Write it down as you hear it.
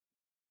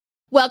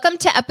Welcome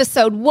to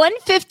episode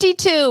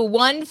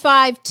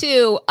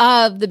 152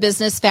 of the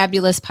Business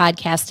Fabulous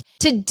podcast.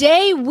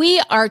 Today,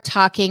 we are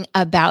talking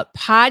about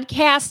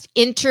podcast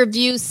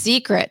interview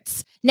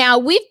secrets. Now,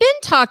 we've been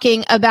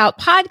talking about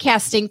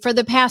podcasting for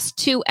the past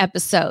 2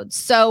 episodes.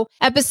 So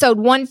episode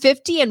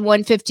 150 and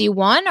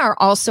 151 are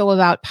also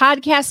about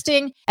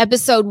podcasting.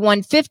 Episode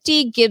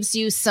 150 gives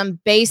you some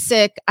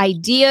basic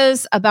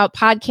ideas about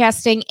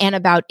podcasting and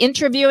about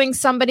interviewing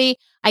somebody.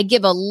 I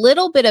give a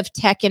little bit of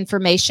tech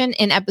information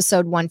in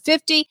episode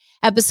 150.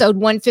 Episode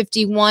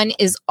 151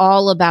 is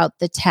all about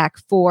the tech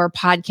for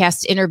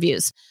podcast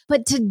interviews.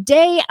 But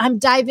today I'm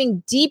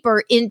diving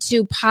deeper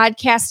into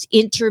podcast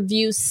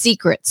interview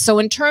secrets. So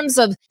in terms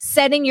of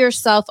setting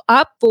yourself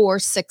up for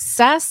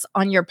success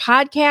on your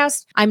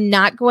podcast, I'm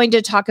not going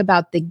to talk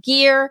about the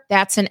gear.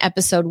 That's in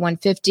episode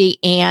 150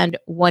 and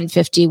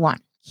 151.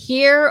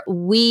 Here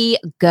we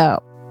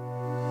go.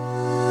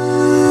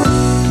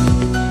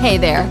 Hey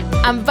there,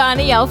 I'm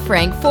Bonnie L.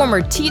 Frank,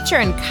 former teacher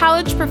and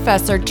college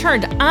professor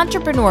turned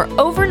entrepreneur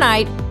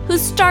overnight who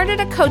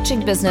started a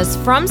coaching business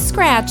from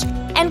scratch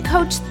and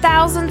coached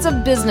thousands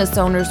of business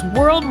owners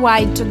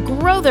worldwide to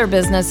grow their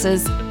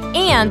businesses,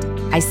 and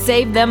I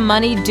saved them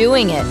money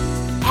doing it.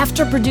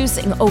 After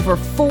producing over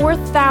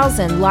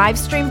 4,000 live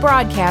stream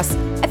broadcasts,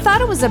 I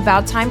thought it was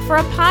about time for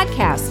a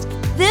podcast.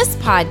 This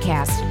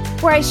podcast,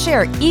 where I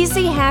share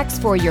easy hacks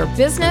for your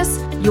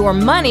business, your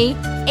money,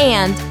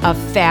 and a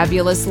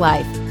fabulous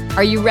life.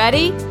 Are you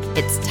ready?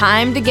 It's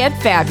time to get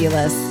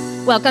fabulous.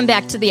 Welcome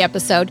back to the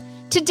episode.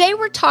 Today,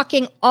 we're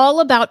talking all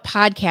about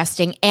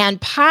podcasting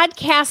and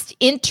podcast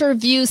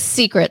interview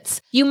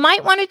secrets. You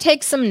might want to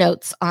take some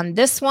notes on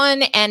this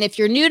one. And if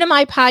you're new to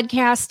my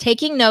podcast,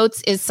 taking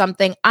notes is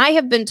something I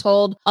have been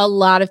told a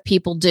lot of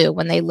people do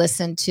when they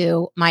listen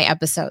to my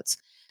episodes.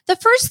 The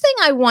first thing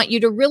I want you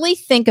to really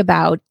think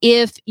about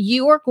if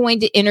you are going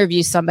to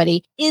interview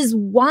somebody is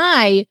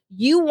why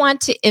you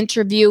want to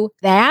interview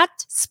that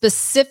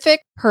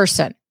specific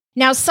person.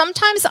 Now,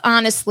 sometimes,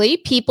 honestly,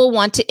 people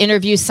want to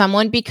interview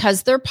someone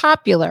because they're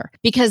popular,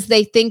 because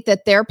they think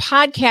that their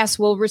podcast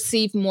will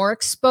receive more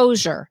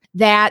exposure,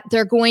 that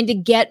they're going to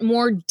get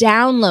more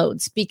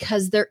downloads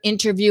because they're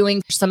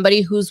interviewing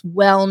somebody who's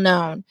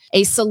well-known,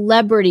 a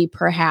celebrity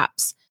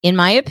perhaps. In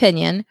my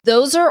opinion,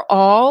 those are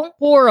all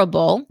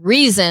horrible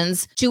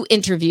reasons to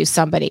interview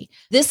somebody.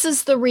 This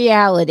is the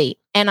reality.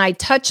 And I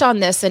touch on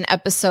this in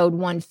episode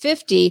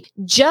 150.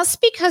 Just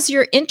because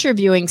you're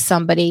interviewing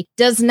somebody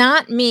does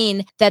not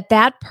mean that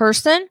that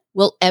person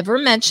will ever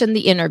mention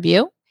the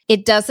interview.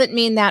 It doesn't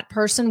mean that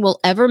person will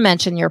ever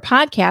mention your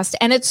podcast.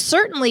 And it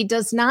certainly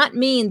does not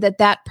mean that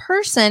that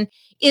person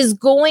is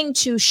going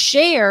to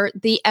share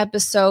the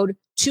episode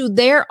to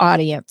their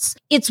audience.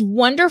 It's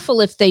wonderful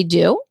if they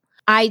do.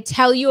 I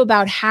tell you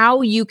about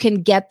how you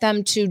can get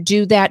them to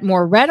do that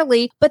more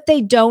readily, but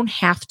they don't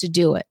have to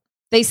do it.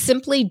 They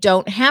simply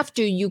don't have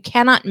to. You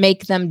cannot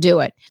make them do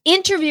it.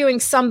 Interviewing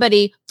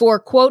somebody for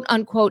quote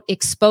unquote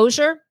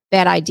exposure,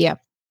 bad idea.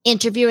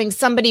 Interviewing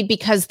somebody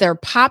because they're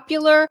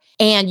popular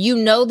and you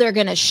know they're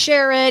going to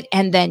share it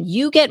and then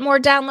you get more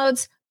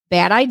downloads,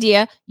 bad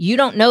idea. You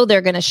don't know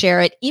they're going to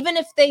share it. Even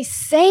if they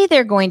say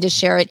they're going to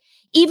share it,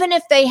 even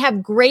if they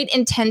have great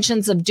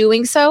intentions of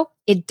doing so,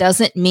 it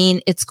doesn't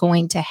mean it's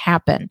going to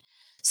happen.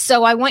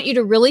 So I want you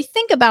to really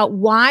think about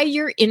why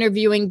you're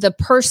interviewing the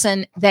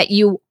person that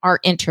you are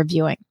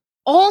interviewing.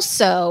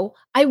 Also,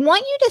 I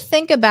want you to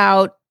think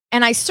about,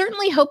 and I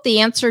certainly hope the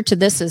answer to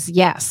this is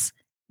yes,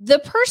 the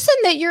person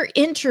that you're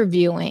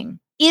interviewing,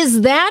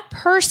 is that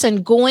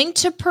person going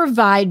to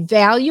provide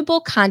valuable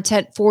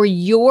content for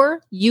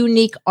your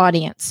unique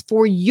audience,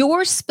 for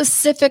your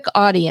specific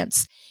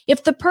audience?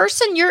 If the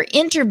person you're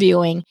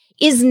interviewing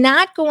is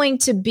not going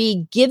to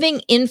be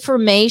giving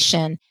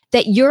information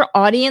that your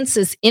audience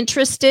is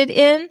interested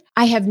in,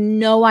 I have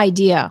no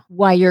idea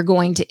why you're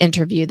going to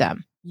interview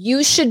them.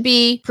 You should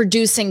be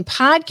producing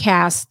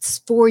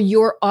podcasts for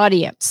your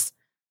audience.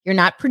 You're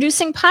not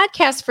producing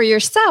podcasts for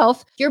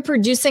yourself. You're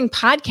producing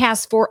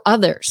podcasts for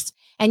others.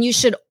 And you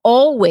should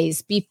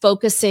always be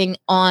focusing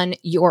on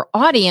your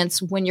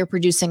audience when you're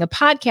producing a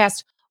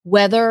podcast,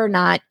 whether or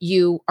not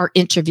you are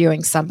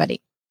interviewing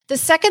somebody. The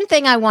second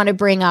thing I want to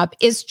bring up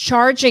is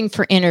charging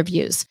for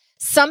interviews.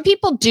 Some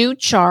people do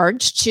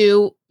charge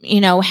to,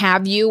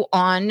 have you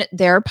on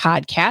their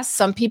podcast.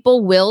 Some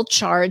people will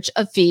charge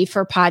a fee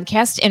for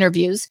podcast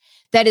interviews.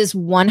 That is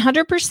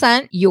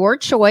 100% your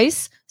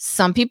choice.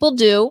 Some people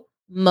do,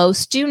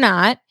 most do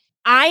not.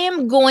 I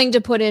am going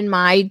to put in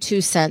my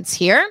 2 cents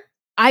here.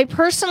 I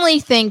personally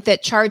think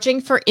that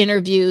charging for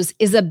interviews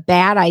is a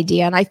bad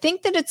idea. And I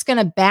think that it's going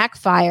to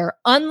backfire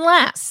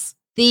unless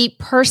the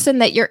person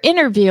that you're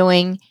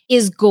interviewing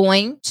is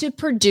going to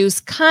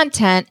produce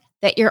content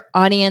that your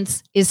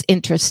audience is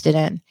interested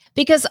in.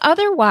 Because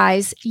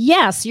otherwise,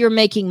 yes, you're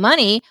making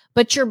money,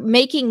 but you're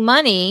making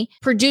money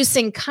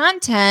producing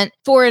content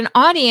for an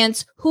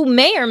audience who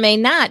may or may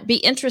not be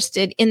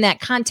interested in that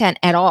content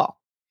at all.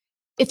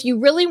 If you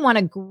really want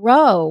to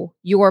grow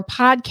your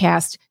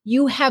podcast,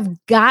 you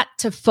have got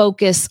to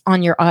focus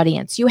on your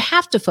audience. You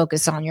have to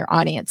focus on your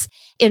audience.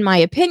 In my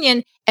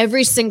opinion,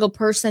 every single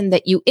person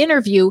that you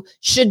interview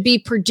should be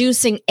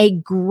producing a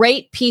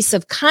great piece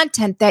of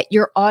content that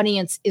your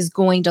audience is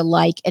going to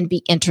like and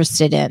be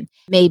interested in,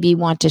 maybe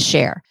want to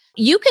share.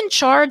 You can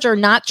charge or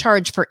not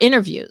charge for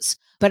interviews,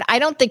 but I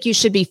don't think you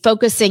should be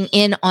focusing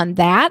in on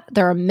that.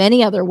 There are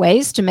many other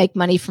ways to make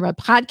money from a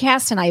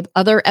podcast, and I have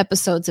other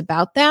episodes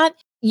about that.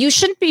 You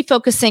shouldn't be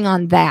focusing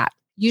on that.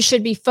 You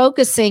should be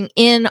focusing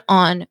in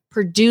on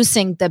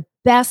producing the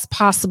best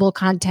possible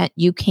content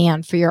you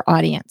can for your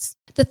audience.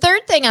 The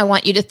third thing I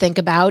want you to think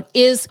about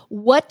is,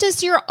 what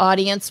does your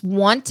audience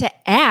want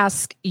to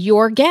ask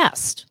your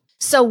guest?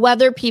 So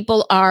whether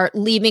people are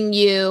leaving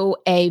you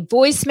a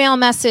voicemail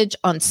message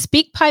on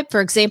SpeakPipe,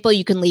 for example,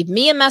 you can leave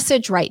me a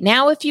message right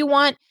now if you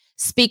want.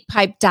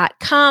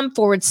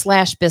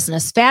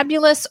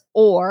 speakpipe.com/businessfabulous,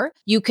 or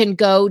you can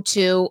go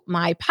to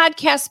my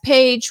podcast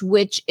page,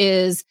 which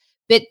is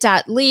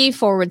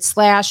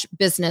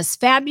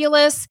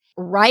bit.ly/businessfabulous.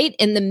 Right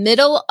in the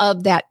middle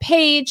of that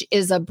page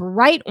is a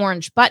bright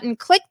orange button.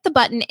 Click the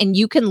button and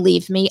you can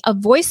leave me a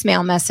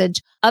voicemail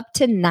message up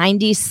to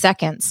 90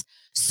 seconds.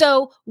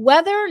 So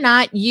whether or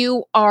not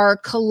you are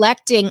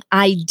collecting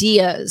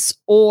ideas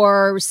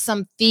or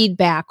some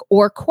feedback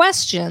or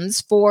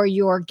questions for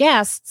your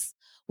guests,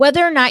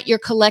 whether or not you're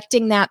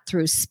collecting that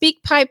through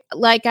SpeakPipe,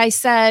 like I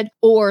said,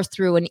 or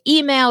through an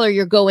email, or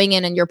you're going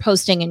in and you're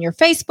posting in your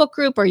Facebook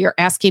group, or you're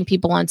asking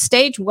people on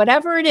stage,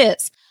 whatever it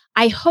is,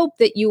 I hope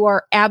that you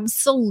are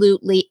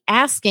absolutely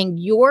asking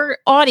your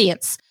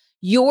audience,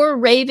 your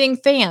raving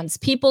fans,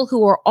 people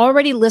who are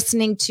already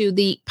listening to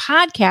the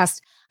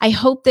podcast, I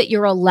hope that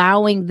you're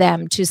allowing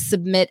them to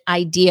submit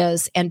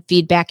ideas and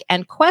feedback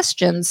and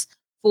questions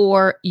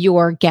for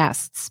your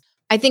guests.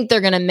 I think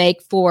they're going to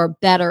make for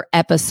better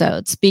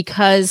episodes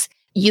because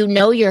you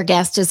know your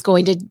guest is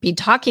going to be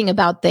talking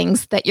about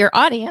things that your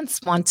audience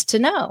wants to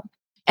know.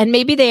 And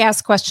maybe they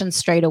ask questions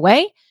straight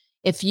away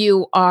if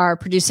you are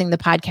producing the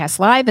podcast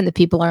live and the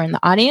people are in the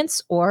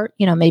audience, or,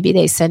 maybe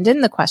they send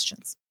in the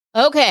questions.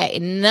 Okay,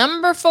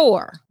 number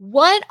 4,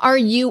 what are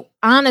you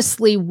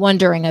honestly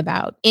wondering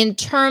about in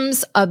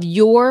terms of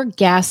your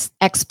guest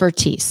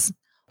expertise,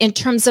 in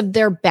terms of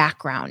their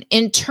background,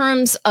 in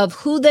terms of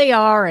who they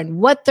are and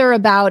what they're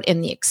about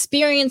and the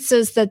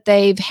experiences that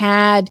they've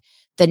had,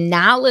 the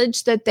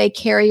knowledge that they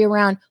carry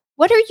around?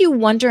 What are you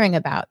wondering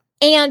about?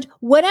 And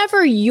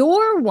whatever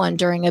you're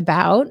wondering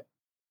about,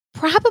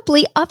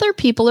 probably other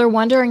people are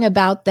wondering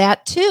about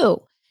that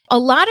too. A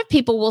lot of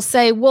people will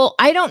say, well,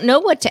 I don't know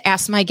what to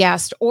ask my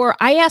guest, or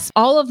I ask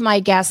all of my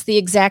guests the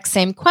exact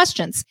same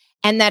questions.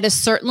 And that is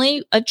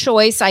certainly a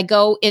choice. I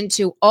go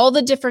into all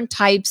the different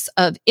types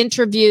of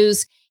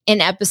interviews in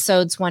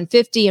episodes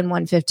 150 and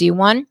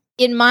 151.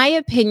 In my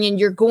opinion,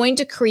 you're going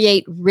to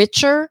create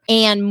richer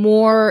and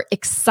more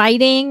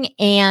exciting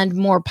and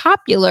more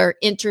popular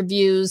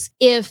interviews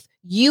if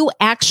you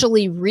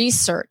actually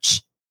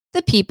research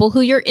the people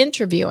who you're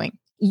interviewing.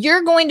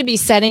 You're going to be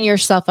setting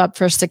yourself up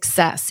for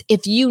success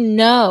if you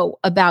know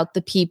about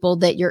the people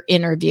that you're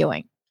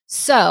interviewing.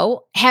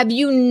 So, have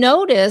you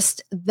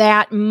noticed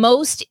that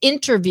most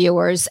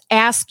interviewers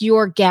ask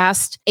your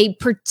guest a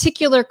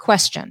particular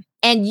question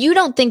and you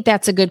don't think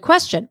that's a good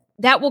question?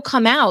 That will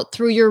come out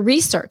through your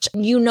research.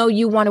 You know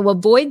you want to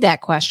avoid that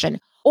question.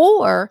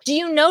 Or do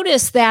you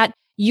notice that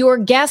your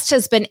guest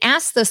has been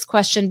asked this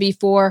question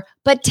before,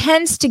 but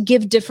tends to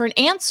give different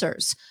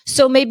answers?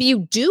 So maybe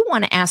you do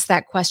want to ask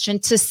that question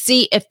to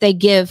see if they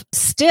give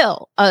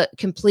still a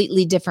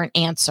completely different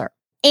answer.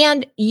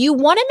 And you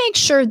want to make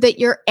sure that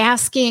you're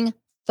asking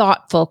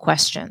thoughtful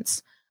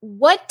questions.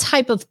 What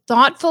type of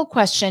thoughtful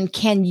question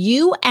can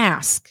you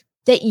ask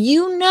that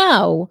you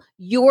know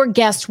your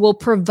guest will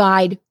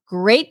provide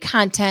great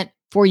content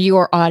for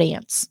your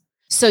audience?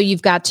 So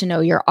you've got to know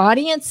your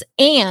audience,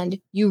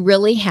 and you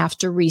really have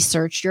to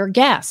research your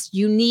guests.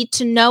 You need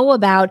to know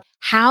about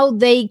how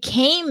they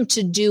came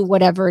to do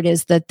whatever it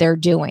is that they're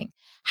doing.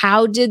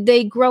 How did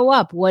they grow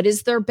up? What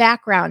is their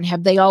background?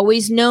 Have they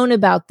always known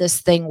about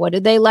this thing? What do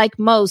they like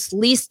most,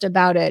 least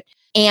about it?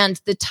 And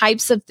the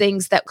types of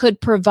things that could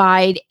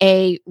provide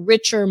a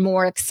richer,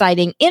 more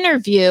exciting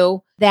interview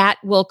that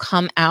will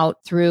come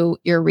out through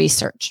your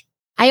research.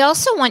 I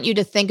also want you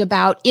to think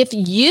about if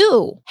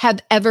you have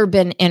ever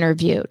been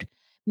interviewed.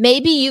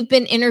 Maybe you've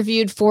been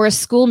interviewed for a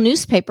school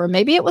newspaper.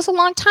 Maybe it was a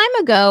long time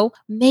ago.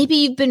 Maybe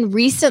you've been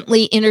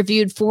recently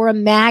interviewed for a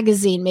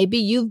magazine. Maybe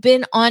you've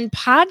been on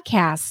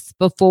podcasts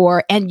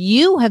before and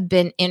you have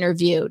been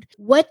interviewed.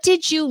 What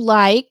did you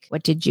like?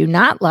 What did you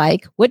not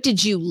like? What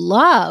did you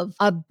love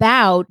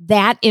about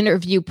that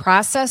interview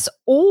process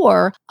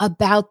or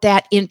about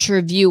that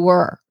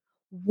interviewer?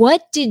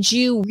 What did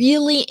you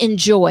really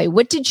enjoy?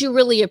 What did you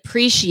really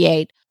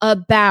appreciate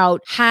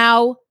about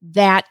how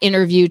that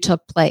interview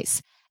took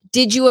place?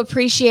 Did you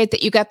appreciate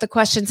that you got the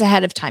questions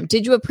ahead of time?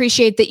 Did you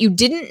appreciate that you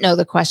didn't know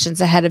the questions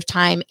ahead of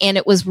time and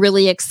it was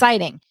really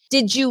exciting?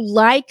 Did you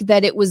like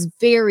that it was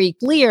very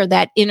clear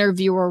that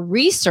interviewer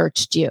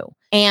researched you?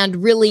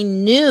 and really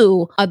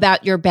knew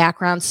about your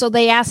background, so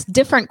they asked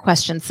different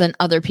questions than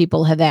other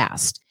people have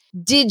asked?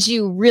 Did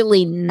you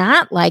really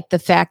not like the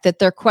fact that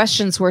their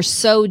questions were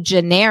so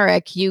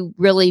generic? You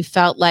really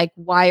felt like,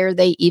 why are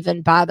they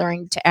even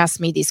bothering to ask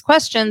me these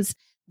questions?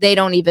 They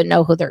don't even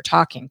know who they're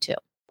talking to.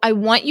 I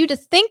want you to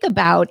think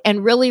about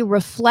and really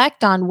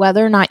reflect on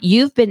whether or not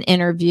you've been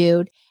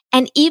interviewed.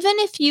 And even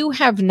if you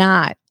have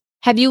not,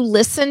 have you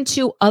listened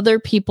to other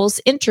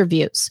people's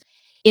interviews?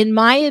 In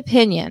my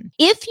opinion,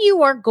 if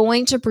you are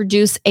going to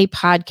produce a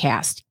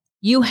podcast,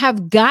 you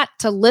have got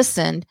to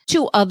listen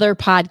to other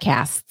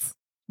podcasts.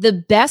 The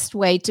best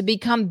way to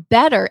become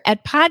better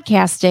at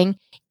podcasting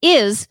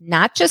is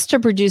not just to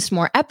produce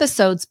more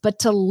episodes, but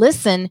to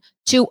listen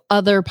to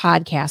other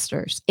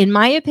podcasters. In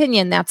my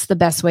opinion, that's the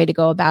best way to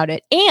go about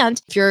it.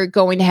 And if you're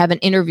going to have an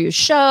interview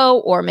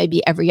show, or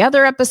maybe every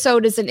other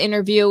episode is an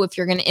interview, if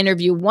you're going to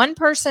interview one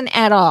person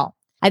at all,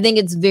 I think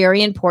it's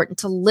very important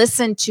to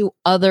listen to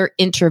other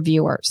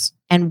interviewers.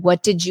 And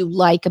what did you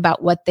like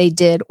about what they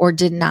did or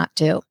did not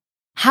do?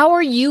 How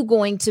are you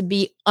going to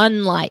be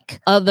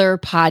unlike other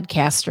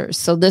podcasters?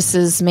 So this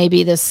is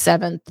maybe the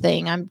seventh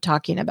thing I'm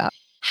talking about.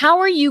 How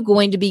are you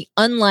going to be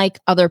unlike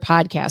other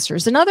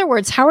podcasters? In other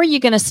words, how are you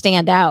going to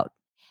stand out?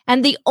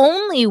 And the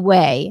only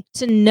way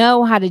to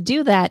know how to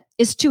do that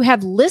is to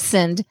have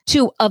listened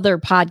to other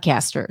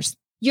podcasters.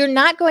 You're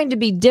not going to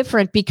be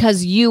different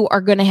because you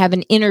are going to have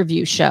an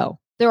interview show.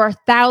 There are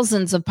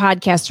thousands of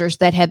podcasters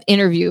that have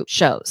interview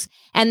shows.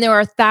 And there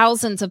are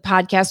thousands of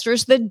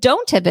podcasters that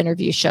don't have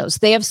interview shows.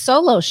 They have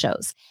solo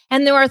shows.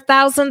 And there are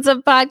thousands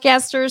of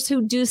podcasters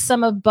who do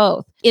some of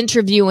both.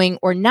 Interviewing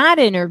or not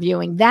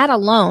interviewing, that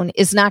alone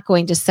is not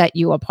going to set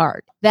you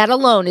apart. That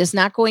alone is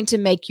not going to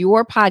make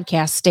your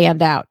podcast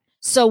stand out.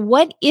 So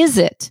what is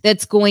it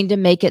that's going to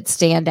make it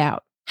stand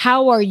out?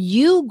 How are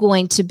you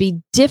going to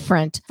be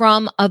different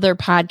from other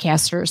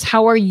podcasters?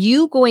 How are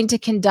you going to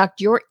conduct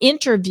your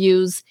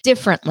interviews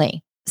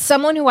differently?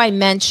 Someone who I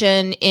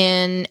mentioned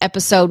in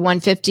episode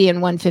 150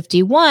 and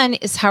 151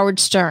 is Howard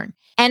Stern.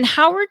 And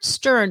Howard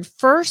Stern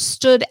first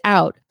stood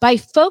out by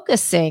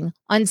focusing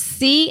on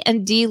C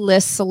and D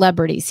list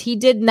celebrities. He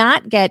did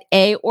not get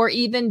A or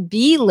even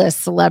B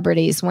list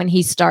celebrities when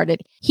he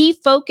started. He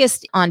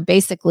focused on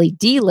basically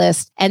D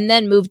list and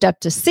then moved up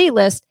to C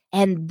list.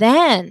 And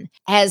then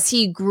as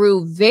he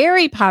grew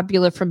very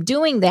popular from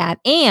doing that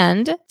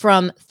and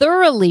from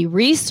thoroughly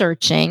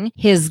researching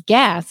his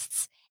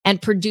guests and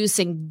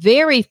producing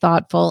very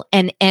thoughtful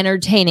and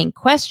entertaining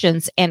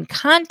questions and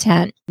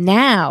content,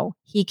 now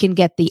he can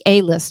get the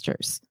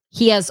A-listers.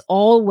 He has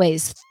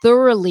always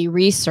thoroughly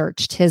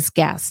researched his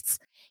guests.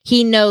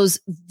 He knows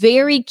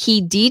very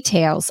key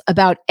details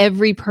about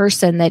every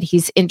person that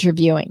he's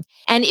interviewing.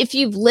 And if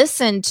you've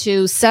listened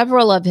to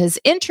several of his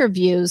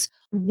interviews,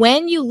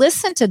 when you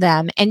listen to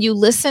them and you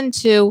listen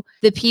to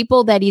the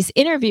people that he's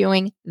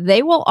interviewing,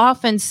 they will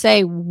often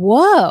say,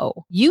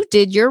 whoa, you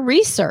did your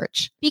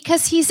research,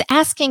 because he's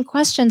asking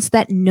questions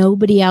that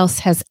nobody else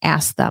has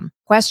asked them.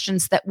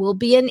 Questions that will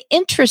be an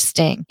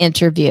interesting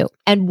interview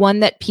and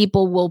one that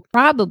people will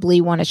probably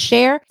want to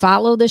share,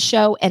 follow the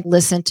show, and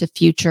listen to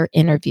future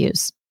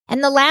interviews.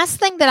 And the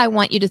last thing that I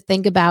want you to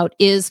think about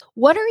is,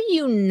 what are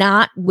you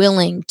not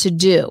willing to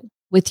do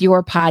with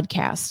your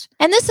podcast?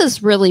 And this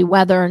is really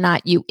whether or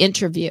not you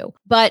interview,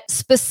 but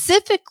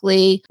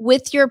specifically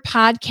with your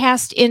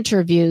podcast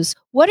interviews,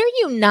 what are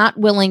you not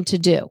willing to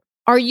do?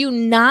 Are you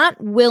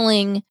not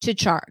willing to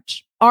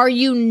charge? Are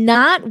you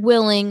not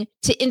willing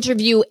to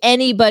interview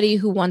anybody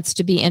who wants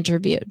to be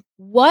interviewed?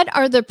 What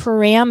are the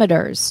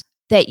parameters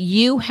that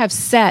you have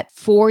set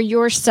for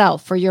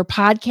yourself, for your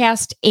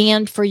podcast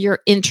and for your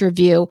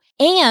interview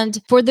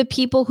and for the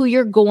people who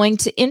you're going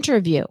to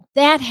interview?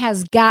 That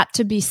has got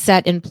to be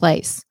set in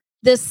place.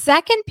 The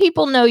second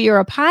people know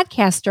you're a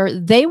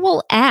podcaster, they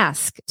will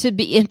ask to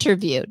be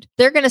interviewed.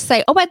 They're going to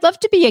say, oh, I'd love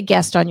to be a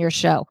guest on your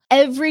show.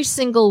 Every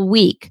single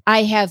week,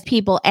 I have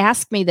people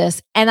ask me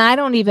this, and I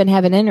don't even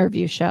have an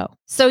interview show.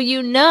 So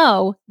you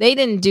know they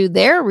didn't do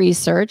their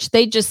research.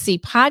 They just see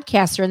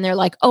podcaster, and they're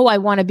like, oh, I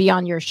want to be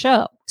on your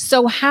show.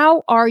 So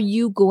how are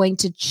you going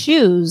to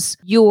choose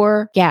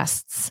your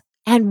guests?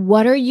 And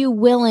what are you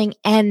willing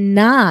and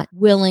not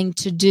willing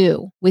to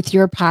do with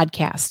your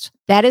podcast?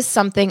 That is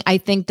something I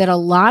think that a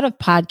lot of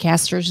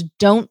podcasters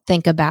don't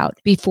think about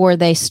before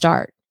they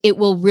start. It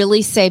will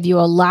really save you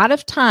a lot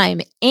of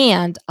time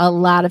and a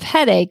lot of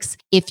headaches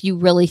if you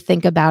really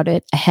think about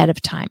it ahead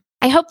of time.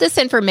 I hope this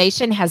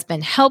information has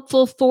been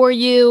helpful for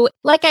you.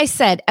 Like I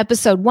said,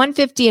 episode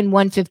 150 and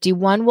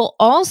 151 will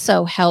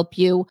also help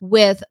you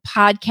with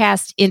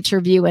podcast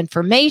interview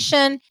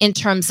information in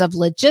terms of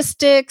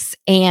logistics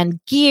and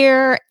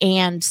gear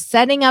and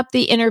setting up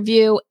the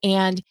interview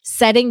and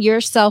setting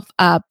yourself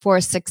up for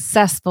a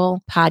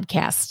successful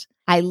podcast.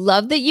 I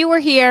love that you were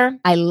here.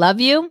 I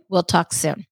love you. We'll talk soon.